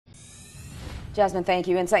Jasmine, thank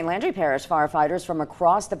you. In St. Landry Parish, firefighters from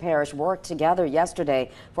across the parish worked together yesterday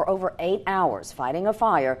for over 8 hours fighting a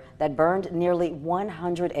fire that burned nearly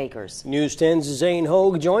 100 acres. News 10's Zane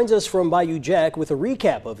Hogue joins us from Bayou Jack with a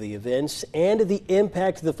recap of the events and the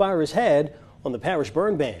impact the fire has had on the parish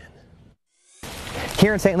burn ban.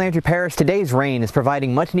 Here in St. Landry Parish, today's rain is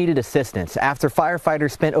providing much needed assistance after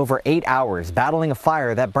firefighters spent over 8 hours battling a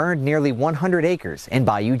fire that burned nearly 100 acres in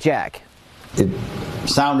Bayou Jack. It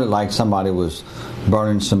sounded like somebody was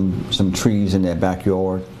burning some trees in their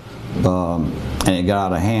backyard, and it got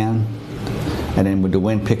out of hand. And then with the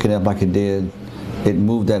wind picking up like it did, it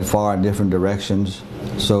moved that fire in different directions.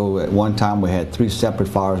 So at one time we had 3 separate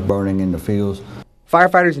fires burning in the fields.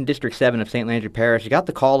 Firefighters in District 7 of St. Landry Parish got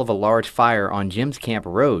the call of a large fire on Jim's Camp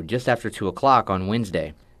Road just after 2 o'clock on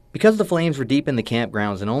Wednesday. Because the flames were deep in the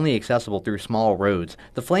campgrounds and only accessible through small roads,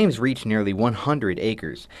 the flames reached nearly 100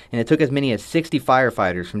 acres, and it took as many as 60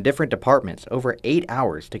 firefighters from different departments over 8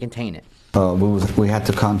 hours to contain it. We had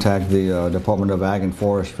to contact the Department of Ag and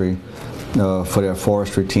Forestry for their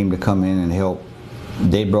forestry team to come in and help.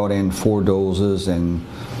 They brought in 4 dozers and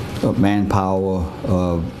manpower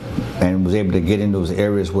and was able to get in those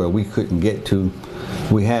areas where we couldn't get to.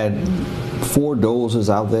 We had 4 dozers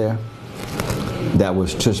out there that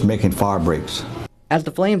was just making fire breaks. As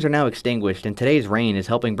the flames are now extinguished and today's rain is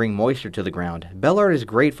helping bring moisture to the ground, Bellard is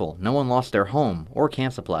grateful no one lost their home or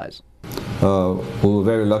camp supplies. We were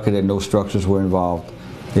very lucky that no structures were involved.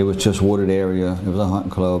 It was just wooded area. It was a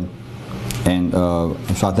hunting club, and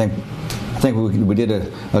so I think we did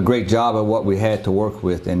a great job of what we had to work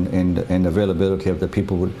with, and the availability of the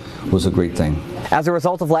people was a great thing. As a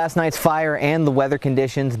result of last night's fire and the weather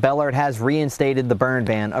conditions, Bellard has reinstated the burn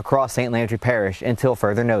ban across St. Landry Parish until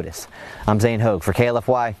further notice. I'm Zane Hogue for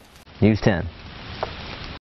KLFY News 10.